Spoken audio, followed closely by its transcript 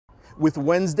With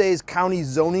Wednesday's County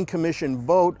Zoning Commission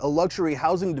vote, a luxury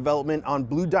housing development on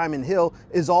Blue Diamond Hill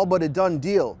is all but a done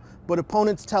deal. But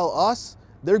opponents tell us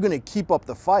they're going to keep up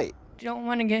the fight. I don't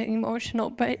want to get emotional,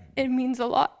 but it means a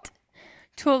lot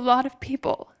to a lot of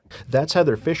people. That's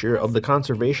Heather Fisher of the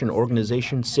conservation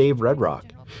organization Save Red Rock.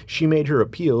 She made her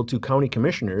appeal to county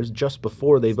commissioners just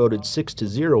before they voted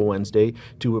 6-0 Wednesday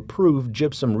to approve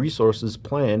Gypsum Resources'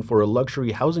 plan for a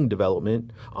luxury housing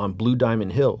development on Blue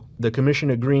Diamond Hill. The commission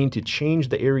agreeing to change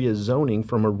the area's zoning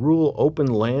from a rural open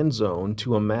land zone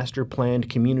to a master planned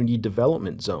community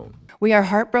development zone. We are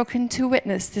heartbroken to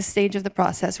witness this stage of the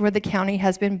process where the county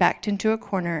has been backed into a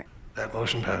corner. That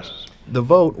motion passes. The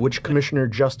vote, which Commissioner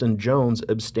Justin Jones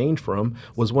abstained from,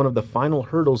 was one of the final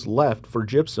hurdles left for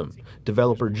Gypsum,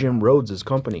 developer Jim Rhodes'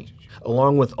 company.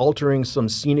 Along with altering some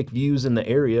scenic views in the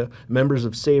area, members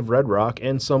of Save Red Rock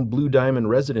and some Blue Diamond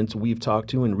residents we've talked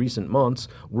to in recent months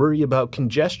worry about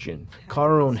congestion.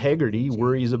 Caron Haggerty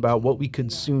worries about what we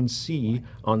could soon see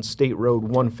on State Road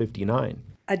 159.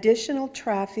 Additional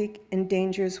traffic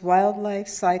endangers wildlife,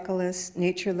 cyclists,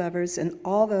 nature lovers, and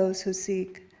all those who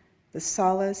seek the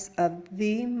solace of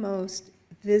the most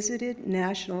visited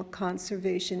national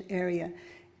conservation area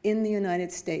in the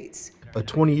United States. A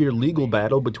 20-year legal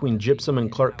battle between Gypsum and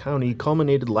Clark County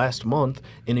culminated last month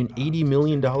in an $80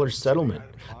 million settlement,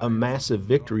 a massive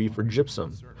victory for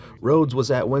Gypsum. Rhodes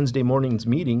was at Wednesday morning's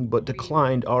meeting but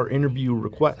declined our interview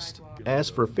request. As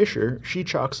for Fisher, she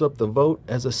chalks up the vote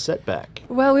as a setback.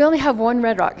 Well, we only have one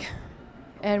Red Rock,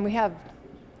 and we have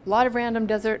a lot of random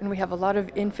desert, and we have a lot of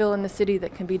infill in the city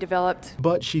that can be developed.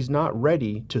 But she's not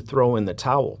ready to throw in the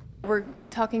towel. We're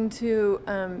talking to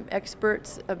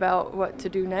experts about what to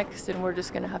do next, and we're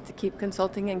just going to have to keep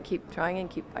consulting and keep trying and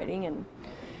keep fighting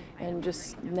and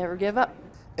just never give up.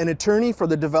 An attorney for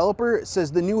the developer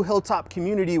says the new hilltop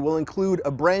community will include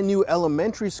a brand new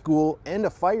elementary school and a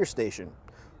fire station.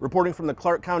 Reporting from the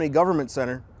Clark County Government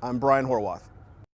Center, I'm Bryan Horwath.